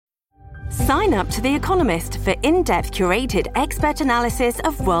Sign up to The Economist for in-depth curated expert analysis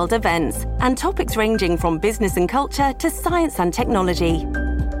of world events and topics ranging from business and culture to science and technology.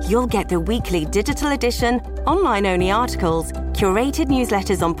 You'll get the weekly digital edition, online-only articles, curated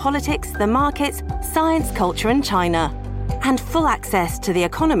newsletters on politics, the markets, science, culture and China, and full access to The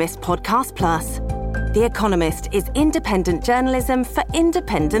Economist Podcast Plus. The Economist is independent journalism for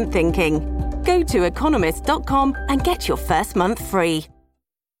independent thinking. Go to economist.com and get your first month free.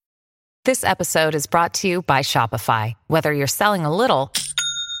 This episode is brought to you by Shopify. Whether you're selling a little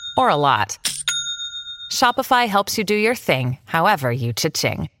or a lot, Shopify helps you do your thing, however you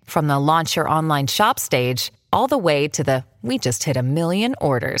cha-ching. From the launch your online shop stage, all the way to the we just hit 1 million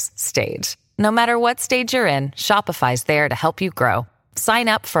orders stage. No matter what stage you're in, Shopify's there to help you grow. Sign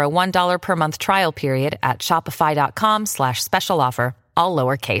up for a $1 per month trial period at shopify.com/special offer, all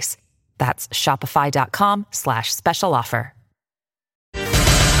lowercase. That's shopify.com/special offer.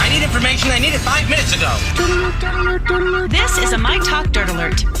 I need information. I need it 5 minutes ago. This is a My Talk Dirt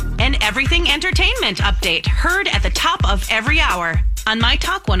Alert, an everything entertainment update heard at the top of every hour on My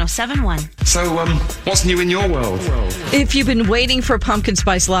Talk 107.1. So, what's new in your world? If you've been waiting for a pumpkin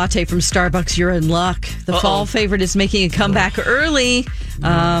spice latte from Starbucks, you're in luck. The fall favorite is making a comeback early.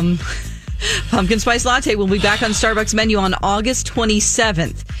 Pumpkin spice latte will be back on Starbucks menu on August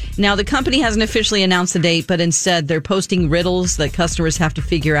 27th. Now, the company hasn't officially announced the date, but instead they're posting riddles that customers have to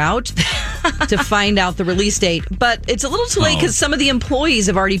figure out to find out the release date. But it's a little too late because some of the employees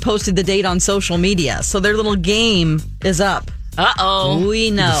have already posted the date on social media. So their little game is up. Uh-oh. We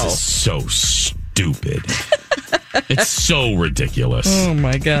know. This is so stupid. It's so ridiculous. Oh,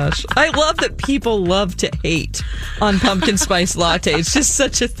 my gosh. I love that people love to hate on pumpkin spice latte. It's just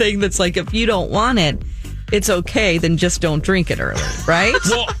such a thing that's like, if you don't want it, it's okay, then just don't drink it early, right?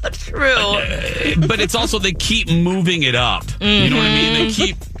 Well, True. But it's also, they keep moving it up. You know what I mean?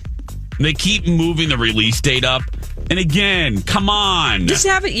 They keep moving the release date up. And again, come on. Just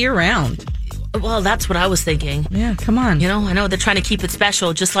have it year round. Well, that's what I was thinking. Yeah, come on. You know, I know they're trying to keep it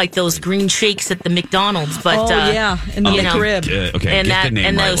special, just like those green shakes at the McDonald's. But and the McRib. Okay, and get the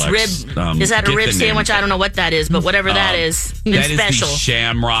name right, those Lex. rib. Is that a rib sandwich? I don't know what that is, but whatever that is, it's that special. Is the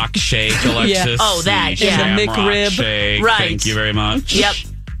Shamrock Shake, Alexis. Yeah. Oh, that, the yeah. And the Shamrock McRib. Shake. Right. Thank you very much. Yep.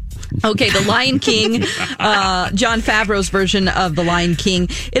 Okay, The Lion King, Jon Favreau's version of The Lion King.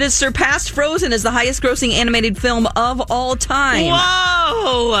 It has surpassed Frozen as the highest grossing animated film of all time.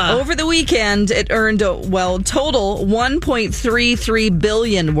 Whoa! Over the weekend, it earned, total $1.33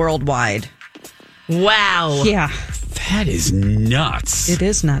 billion worldwide. Wow. Yeah. That is nuts. It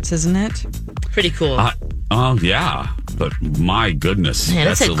is nuts, isn't it? Pretty cool. Yeah. But my goodness. Man,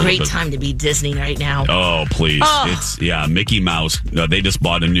 it's a little great bit- time to be Disney right now. Oh, please. It's Mickey Mouse. They just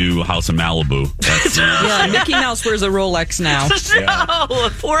bought a new house in Malibu. That's, Yeah, Mickey Mouse wears a Rolex now. No,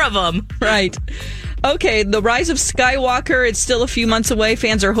 4 of them. Right. Okay, the Rise of Skywalker, it's still a few months away.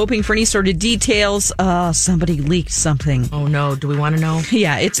 Fans are hoping for any sort of details. Somebody leaked something. Oh, no. Do we want to know?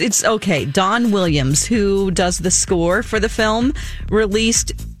 Yeah, it's okay. Don Williams, who does the score for the film,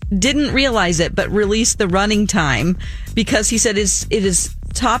 didn't realize it, but released the running time because he said it is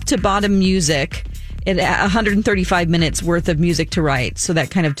top to bottom music. 135 minutes worth of music to write. So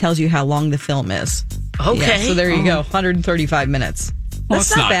that kind of tells you how long the film is. Okay. Yeah, so there you go. 135 minutes. Well,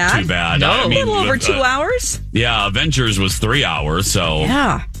 That's it's not bad. too bad. No. I mean, A little over 2 hours. Yeah, Avengers was 3 hours, so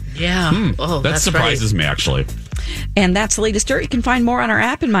Yeah. Yeah. Oh, that that's surprises me, actually. And that's the latest dirt. You can find more on our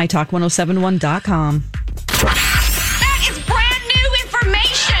app and mytalk1071.com. That is brand new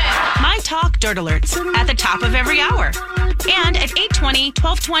information. My Talk Dirt Alerts at the top of every hour. And at 8:20,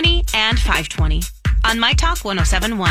 12:20, and 5:20 on My Talk 107.1.